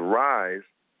says, rise,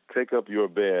 take up your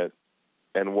bed,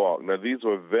 and walk. Now, these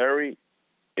were very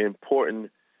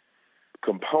important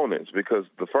components because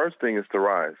the first thing is to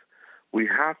rise. We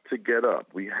have to get up.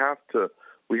 We have to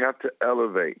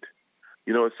elevate.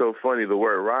 It's so funny. The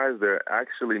word rise there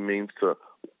actually means to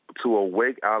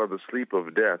awake out of the sleep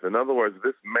of death. In other words,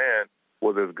 this man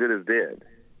was as good as dead.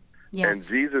 Yes. And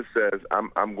Jesus says,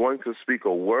 I'm going to speak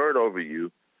a word over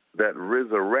you that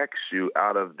resurrects you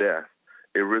out of death.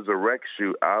 It resurrects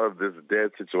you out of this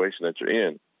dead situation that you're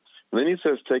in. And then he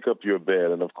says, take up your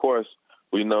bed. And, of course,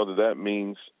 we know that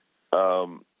means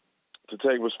to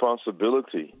take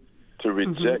responsibility, to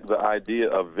reject the idea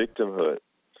of victimhood.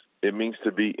 It means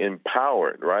to be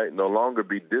empowered, right? No longer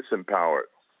be disempowered,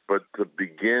 but to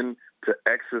begin to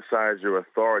exercise your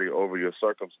authority over your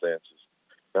circumstances.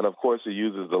 And, of course, he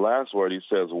uses the last word. He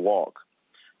says walk.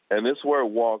 And this word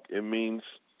walk, it means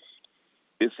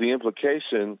it's the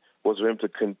implication was for him to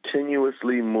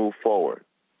continuously move forward.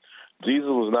 Jesus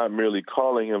was not merely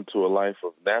calling him to a life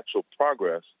of natural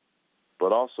progress,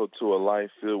 but also to a life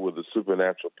filled with the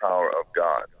supernatural power of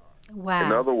God. Wow.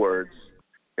 In other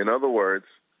words,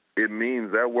 it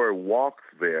means that word walk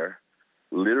there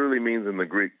literally means in the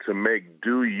Greek to make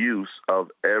due use of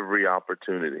every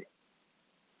opportunity.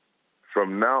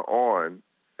 From now on,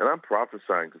 and I'm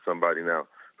prophesying to somebody now,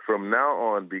 from now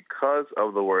on, because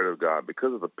of the Word of God,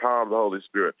 because of the power of the Holy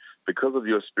Spirit, because of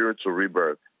your spiritual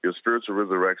rebirth, your spiritual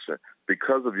resurrection,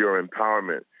 because of your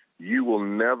empowerment, you will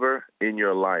never in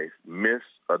your life miss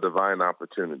a divine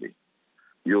opportunity.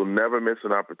 You'll never miss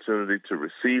an opportunity to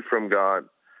receive from God.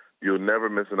 You'll never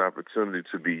miss an opportunity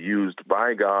to be used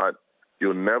by God.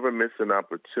 You'll never miss an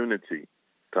opportunity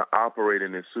to operate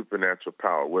in His supernatural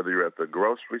power, whether you're at the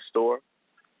grocery store,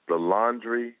 the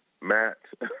laundry mat,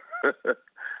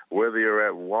 whether you're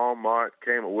at Walmart,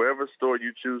 Kmart, wherever store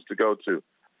you choose to go to,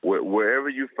 wherever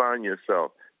you find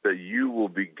yourself, that you will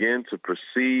begin to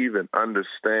perceive and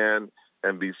understand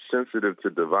and be sensitive to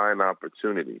divine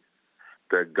opportunities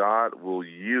that God will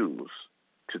use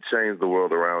to change the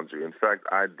world around you. In fact,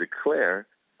 I declare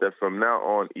that from now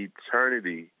on,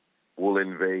 eternity will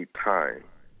invade time.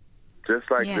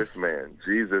 Just like this man,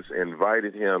 Jesus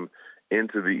invited him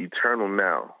into the eternal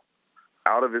now.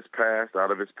 Out of his past,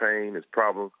 out of his pain, his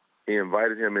problems, he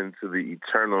invited him into the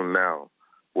eternal now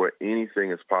where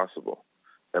anything is possible.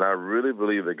 And I really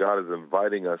believe that God is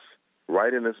inviting us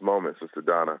right in this moment, Sister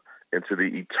Donna, into the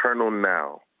eternal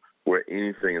now where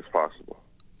anything is possible.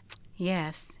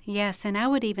 Yes, yes. And I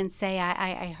would even say,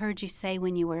 I heard you say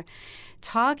when you were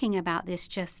talking about this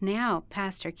just now,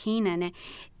 Pastor Keenan,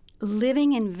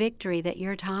 living in victory that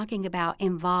you're talking about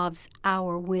involves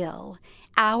our will,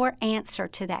 our answer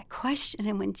to that question.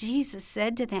 And when Jesus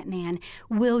said to that man,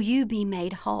 will you be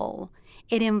made whole?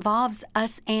 It involves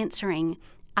us answering,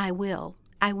 I will,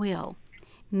 I will.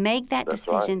 Make that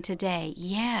decision today.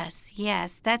 Yes,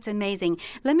 yes, that's amazing.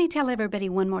 Let me tell everybody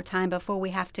one more time before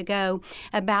we have to go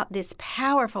about this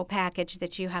powerful package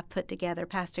that you have put together,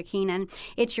 Pastor Keenan.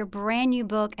 It's your brand new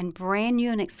book and brand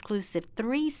new and exclusive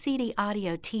 3-CD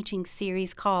audio teaching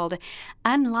series called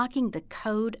Unlocking the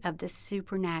Code of the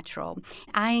Supernatural.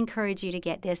 I encourage you to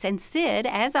get this. And Sid,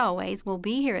 as always, will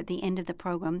be here at the end of the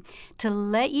program to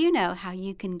let you know how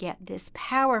you can get this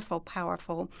powerful,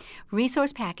 powerful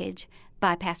resource package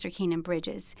by Pastor Keenan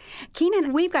Bridges.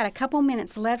 Keenan, we've got a couple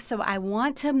minutes left, so I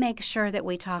want to make sure that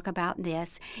we talk about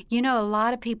this. You know, a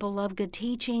lot of people love good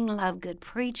teaching, love good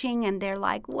preaching, and they're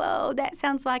like, whoa, that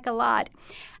sounds like a lot.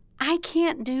 I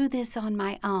can't do this on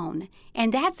my own.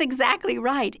 And that's exactly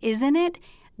right, isn't it?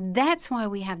 That's why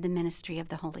we have the ministry of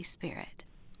the Holy Spirit.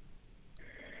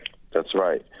 That's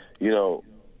right. You know,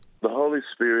 the Holy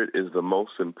Spirit is the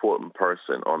most important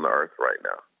person on the earth right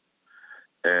now.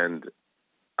 And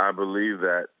I believe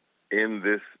that in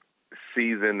this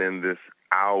season, in this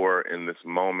hour, in this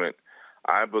moment,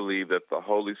 I believe that the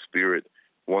Holy Spirit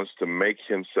wants to make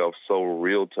himself so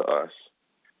real to us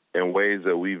in ways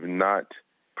that we've not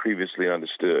previously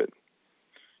understood.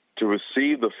 To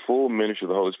receive the full ministry of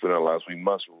the Holy Spirit in our lives, we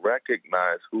must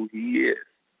recognize who he is.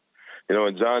 You know,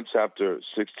 in John chapter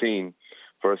 16,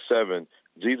 verse 7,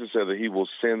 Jesus said that he will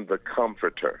send the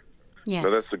Comforter. Yes.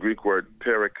 Now, that's the Greek word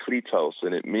parakletos,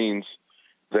 and it means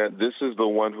that this is the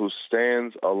one who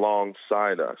stands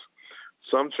alongside us.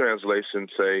 Some translations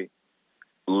say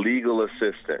legal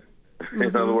assistant. Mm-hmm.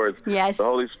 In other words, yes. The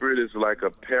Holy Spirit is like a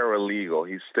paralegal.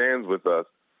 He stands with us,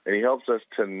 and he helps us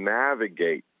to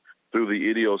navigate through the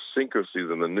idiosyncrasies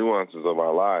and the nuances of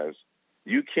our lives.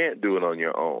 You can't do it on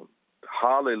your own.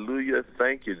 Hallelujah.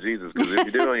 Thank you, Jesus. Because if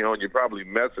you did it on your own, you'd probably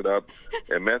mess it up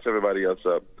and mess everybody else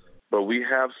up. But we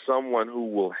have someone who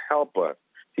will help us.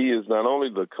 He is not only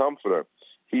the comforter,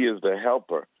 he is the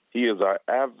helper. He is our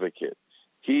advocate.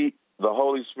 The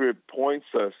Holy Spirit points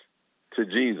us to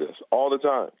Jesus all the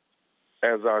time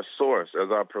as our source,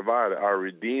 as our provider, our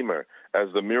redeemer, as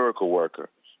the miracle worker.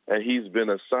 And he's been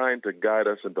assigned to guide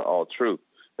us into all truth.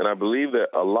 And I believe that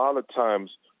a lot of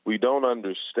times we don't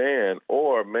understand,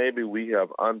 or maybe we have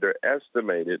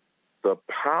underestimated the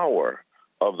power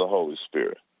of the Holy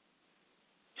Spirit.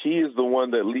 He is the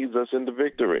one that leads us into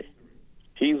victory.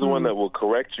 He's the one that will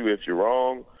correct you if you're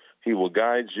wrong. He will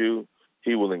guide you.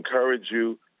 He will encourage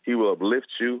you. He will uplift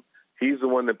you. He's the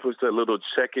one that puts that little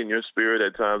check in your spirit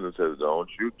at times and says, don't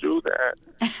you do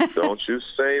that. Don't you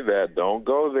say that. Don't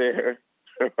go there.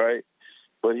 Right?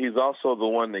 But he's also the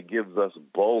one that gives us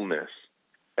boldness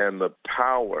and the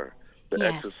power to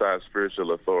exercise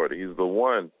spiritual authority. He's the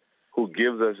one who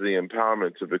gives us the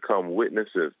empowerment to become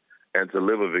witnesses and to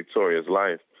live a victorious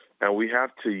life. And we have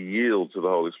to yield to the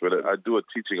Holy Spirit. I do a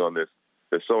teaching on this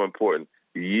that's so important.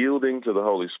 Yielding to the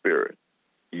Holy Spirit.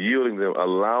 Yielding to him,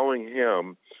 allowing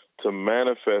him to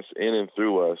manifest in and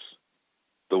through us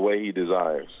the way he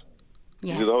desires.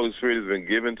 Yes. The Holy Spirit has been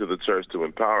given to the church to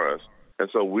empower us. And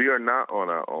so we are not on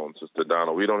our own, Sister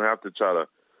Donna. We don't have to try to,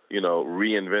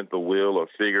 reinvent the wheel or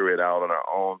figure it out on our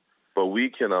own. But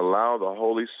we can allow the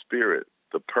Holy Spirit,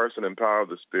 the person and power of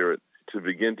the Spirit, to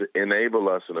begin to enable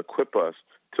us and equip us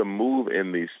to move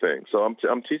in these things. So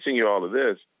I'm teaching you all of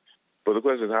this. But the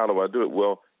question is, how do I do it?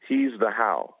 Well, he's the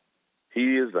how.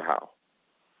 He is the how.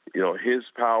 His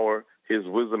power, his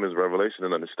wisdom, his revelation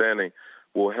and understanding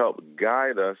will help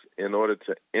guide us in order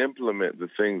to implement the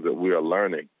things that we are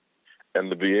learning and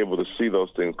to be able to see those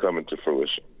things come into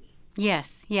fruition.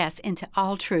 Yes, into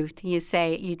all truth, you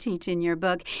teach in your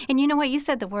book. And you know what? You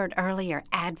said the word earlier,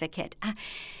 advocate.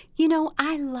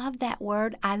 I love that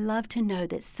word. I love to know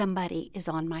that somebody is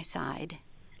on my side.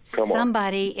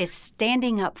 Somebody is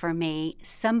standing up for me.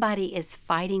 Somebody is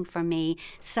fighting for me.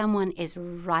 Someone is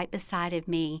right beside of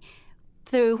me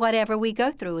through whatever we go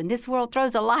through. And this world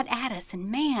throws a lot at us. And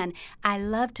man, I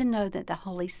love to know that the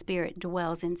Holy Spirit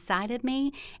dwells inside of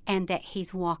me and that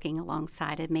he's walking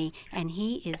alongside of me and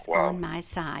he is on my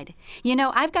side.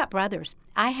 I've got brothers.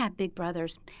 I have big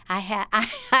brothers.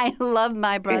 I love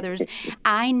my brothers.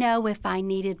 I know if I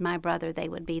needed my brother, they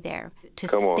would be there to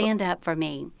stand up for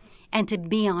me and to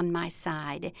be on my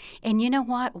side. And you know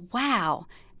what? Wow,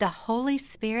 the Holy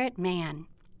Spirit, man,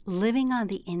 living on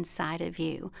the inside of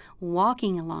you,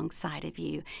 walking alongside of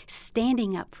you,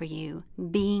 standing up for you,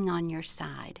 being on your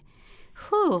side.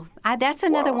 Whew, that's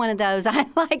another one of those. I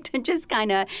like to just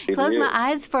kind of close my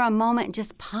eyes for a moment and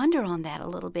just ponder on that a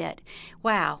little bit.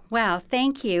 Wow,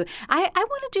 thank you. I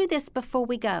want to do this before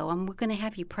we go, and we're going to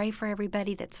have you pray for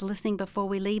everybody that's listening before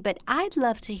we leave, but I'd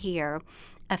love to hear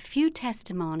a few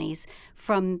testimonies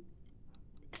from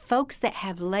folks that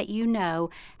have let you know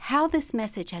how this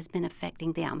message has been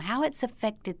affecting them, how it's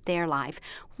affected their life.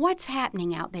 What's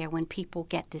happening out there when people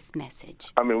get this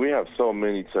message? We have so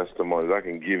many testimonies. I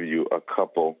can give you a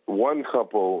couple. One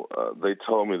couple, they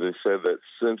told me, they said that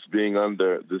since being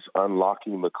under this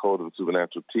Unlocking the Code of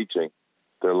Supernatural teaching,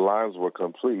 their lives were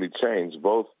completely changed.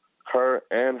 Both her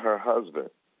and her husband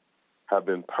have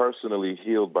been personally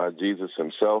healed by Jesus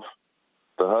himself.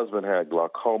 The husband had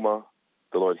glaucoma.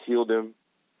 The Lord healed him.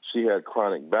 She had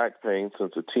chronic back pain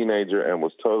since a teenager and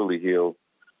was totally healed.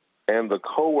 And the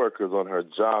coworkers on her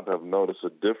job have noticed a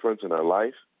difference in her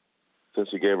life since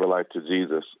she gave her life to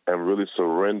Jesus and really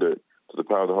surrendered to the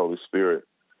power of the Holy Spirit.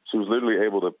 She was literally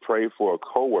able to pray for a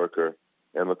coworker,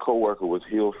 and the coworker was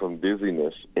healed from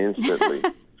dizziness instantly.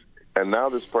 And now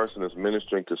this person is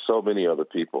ministering to so many other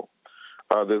people.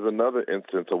 There's another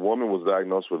instance. A woman was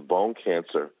diagnosed with bone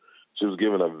cancer. She was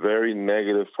given a very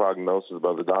negative prognosis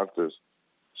by the doctors.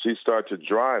 She started to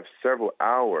drive several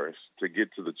hours to get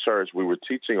to the church. We were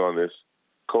teaching on this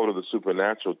Code of the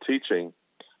Supernatural teaching,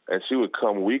 and she would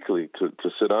come weekly to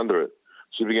sit under it.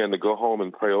 She began to go home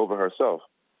and pray over herself.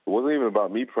 It wasn't even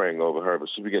about me praying over her, but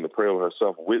she began to pray over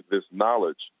herself with this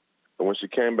knowledge. And when she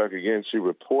came back again, she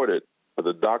reported that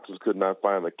the doctors could not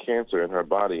find the cancer in her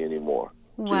body anymore.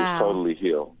 Wow. She was totally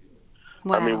healed.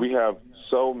 Wow. I mean, we have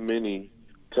so many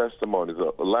testimonies.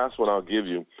 The last one I'll give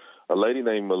you, a lady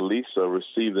named Melissa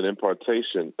received an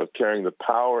impartation of carrying the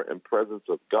power and presence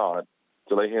of God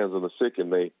to lay hands on the sick,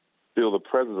 and they feel the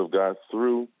presence of God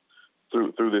through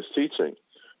this teaching.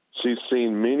 She's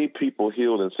seen many people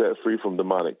healed and set free from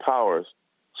demonic powers.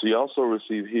 She also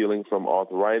received healing from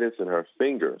arthritis in her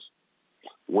fingers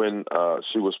when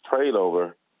she was prayed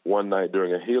over one night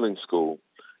during a healing school,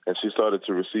 and she started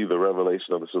to receive the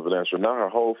revelation of the supernatural. Now her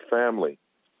whole family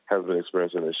has been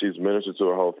experiencing it. She's ministered to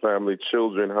her whole family,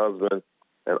 children, husband,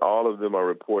 and all of them are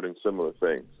reporting similar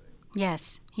things.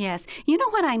 Yes, yes. You know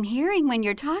what I'm hearing when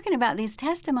you're talking about these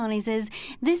testimonies is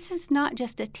this is not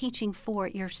just a teaching for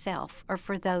yourself or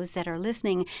for those that are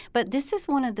listening, but this is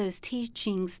one of those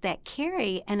teachings that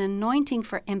carry an anointing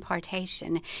for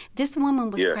impartation. This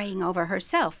woman was praying over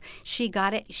herself. She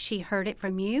got it. She heard it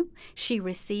from you. She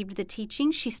received the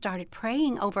teaching. She started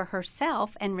praying over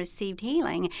herself and received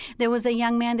healing. There was a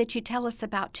young man that you tell us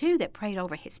about, too, that prayed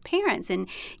over his parents. And,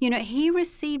 you know, he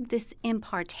received this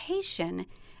impartation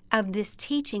of this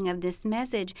teaching, of this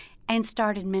message, and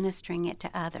started ministering it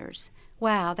to others.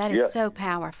 Wow, that is so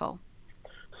powerful.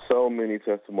 So many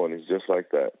testimonies just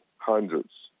like that. Hundreds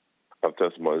of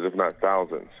testimonies, if not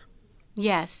thousands.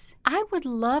 Yes. I would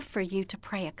love for you to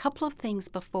pray a couple of things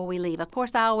before we leave. Of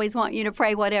course, I always want you to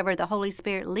pray whatever the Holy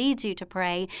Spirit leads you to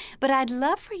pray, but I'd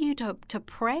love for you to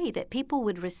pray that people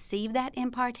would receive that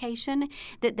impartation,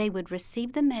 that they would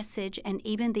receive the message and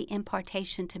even the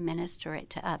impartation to minister it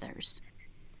to others.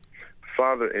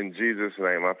 Father, in Jesus'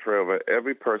 name, I pray over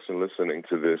every person listening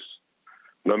to this,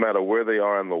 no matter where they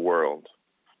are in the world.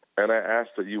 And I ask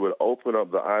that you would open up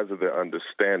the eyes of their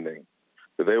understanding,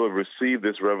 that they would receive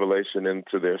this revelation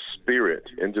into their spirit,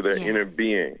 into their inner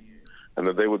being, and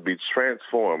that they would be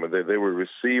transformed, and that they would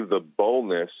receive the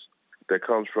boldness that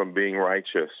comes from being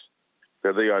righteous,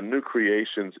 that they are new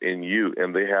creations in you,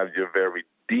 and they have your very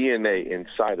DNA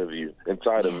inside of you,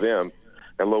 inside of them.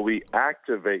 And Lord, we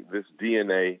activate this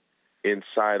DNA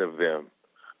inside of them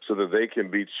so that they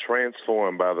can be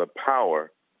transformed by the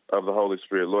power of the Holy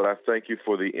Spirit. Lord, I thank you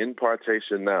for the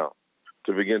impartation now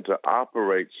to begin to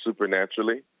operate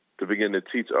supernaturally, to begin to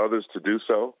teach others to do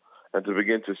so, and to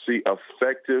begin to see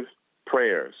effective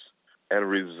prayers and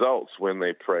results when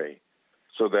they pray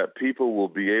so that people will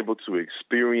be able to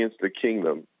experience the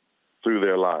kingdom through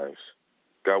their lives.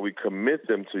 God, we commit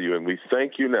them to you, and we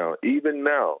thank you now, even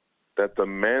now, that the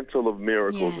mantle of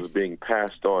miracles is being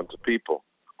passed on to people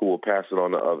who will pass it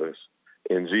on to others.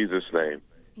 In Jesus' name,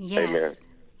 amen.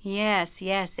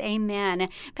 Yes, amen.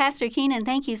 Pastor Keenan,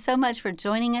 thank you so much for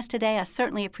joining us today. I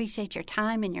certainly appreciate your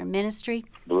time and your ministry.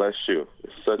 Bless you.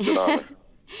 It's such an honor.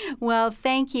 Well,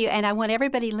 thank you. And I want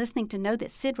everybody listening to know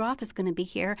that Sid Roth is going to be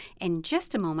here in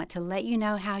just a moment to let you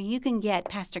know how you can get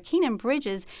Pastor Keenan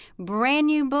Bridges' brand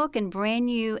new book and brand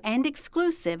new and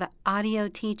exclusive audio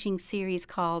teaching series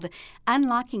called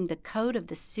Unlocking the Code of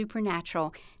the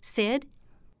Supernatural. Sid?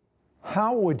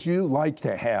 How would you like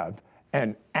to have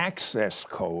an access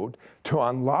code to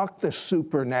unlock the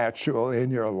supernatural in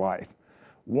your life?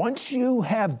 Once you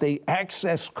have the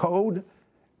access code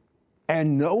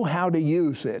and know how to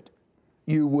use it,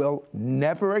 you will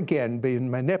never again be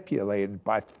manipulated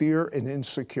by fear and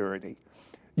insecurity.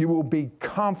 You will be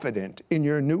confident in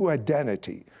your new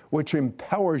identity, which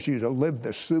empowers you to live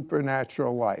the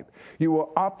supernatural life. You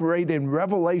will operate in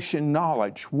revelation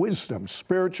knowledge, wisdom,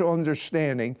 spiritual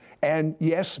understanding, and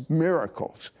yes,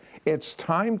 miracles. It's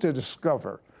time to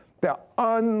discover the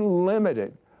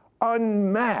unlimited,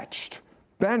 unmatched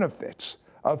benefits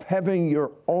of having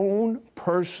your own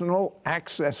personal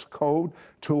access code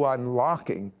to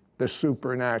unlocking the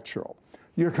supernatural.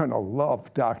 You're going to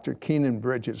love Dr. Keenan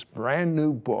Bridges' brand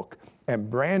new book and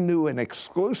brand new and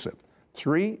exclusive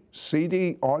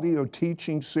 3-CD audio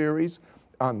teaching series,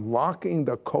 Unlocking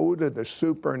the Code of the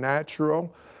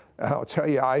Supernatural. I'll tell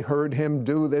you, I heard him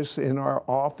do this in our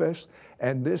office,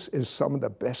 and this is some of the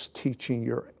best teaching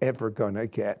you're ever going to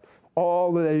get.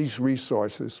 All of these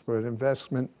resources for an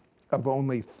investment of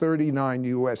only $39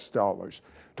 US. To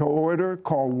order,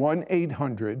 call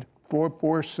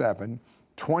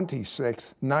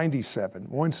 1-800-447-2697.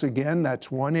 Once again, that's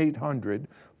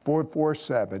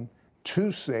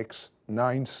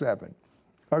 1-800-447-2697.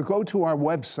 Or go to our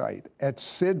website at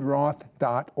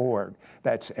sidroth.org.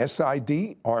 That's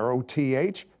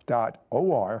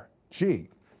SIDROTH.org.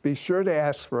 Be sure to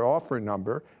ask for offer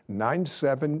number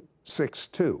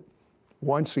 9762.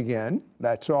 Once again,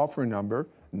 that's offer number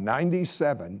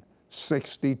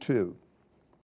 9762.